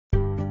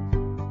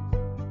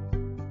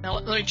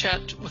Let me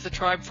chat with the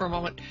tribe for a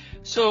moment.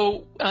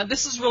 So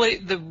this is really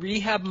the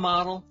rehab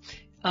model,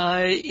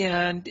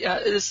 and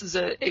this is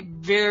a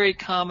very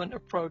common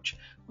approach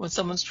when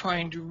someone's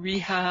trying to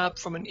rehab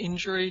from an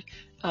injury,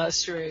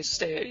 serious,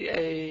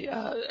 say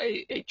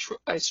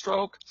a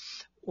stroke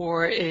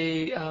or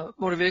a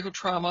motor vehicle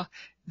trauma.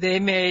 They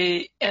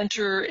may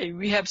enter a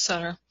rehab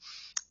center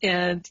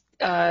and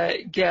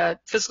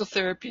get physical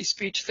therapy,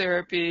 speech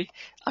therapy,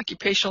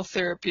 occupational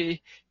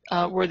therapy,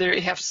 where they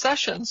have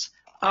sessions,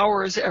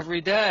 hours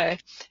every day,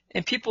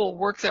 and people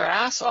work their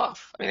ass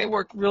off. I mean, they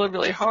work really,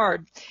 really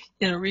hard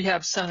in a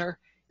rehab center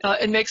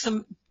and make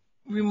some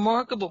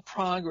remarkable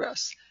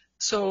progress.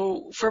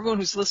 So for everyone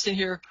who's listening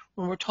here,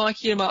 when we're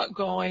talking about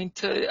going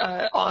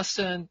to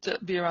Austin to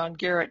be around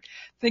Garrett,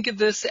 think of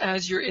this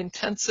as your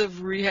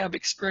intensive rehab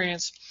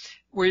experience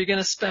where you're going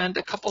to spend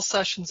a couple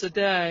sessions a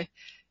day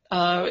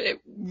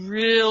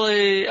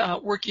really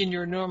working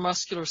your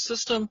neuromuscular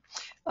system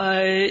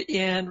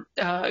and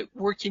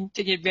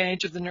taking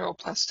advantage of the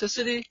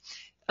neuroplasticity,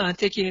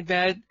 taking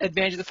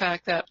advantage of the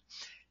fact that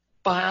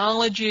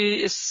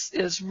biology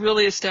is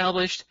really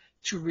established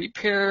to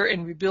repair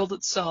and rebuild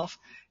itself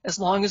as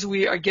long as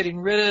we are getting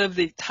rid of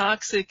the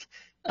toxic,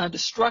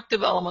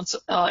 destructive elements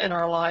in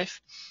our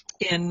life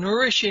and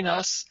nourishing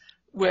us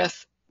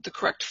with the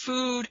correct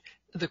food,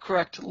 the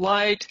correct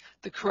light,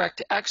 the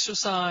correct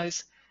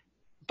exercise.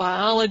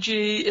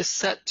 Biology is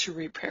set to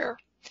repair.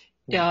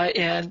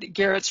 And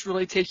Garrett's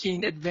really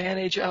taking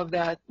advantage of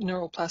that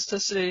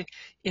neuroplasticity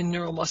and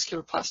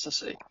neuromuscular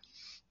plasticity.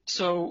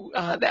 So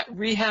that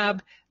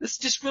rehab, this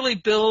just really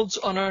builds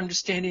on our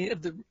understanding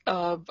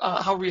of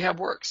how rehab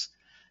works.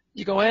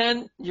 You go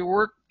in, you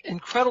work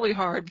incredibly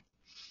hard,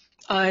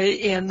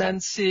 and then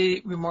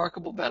see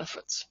remarkable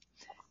benefits.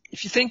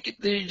 If you think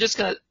that you're just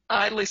going to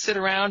idly sit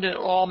around and it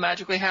will all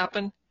magically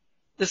happen,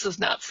 this is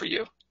not for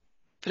you.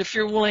 But if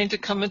you're willing to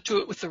come into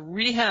it with a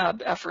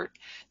rehab effort,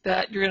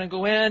 that you're going to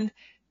go in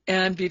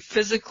and be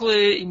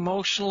physically,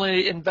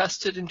 emotionally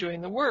invested in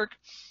doing the work,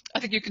 I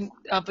think you can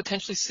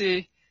potentially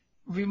see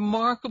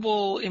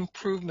remarkable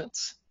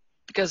improvements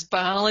because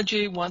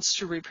biology wants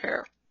to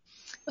repair.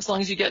 As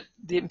long as you get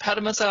the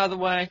impediments out of the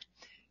way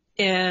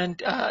and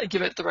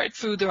give it the right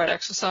food, the right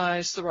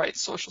exercise, the right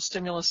social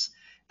stimulus,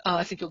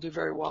 I think you'll do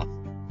very well.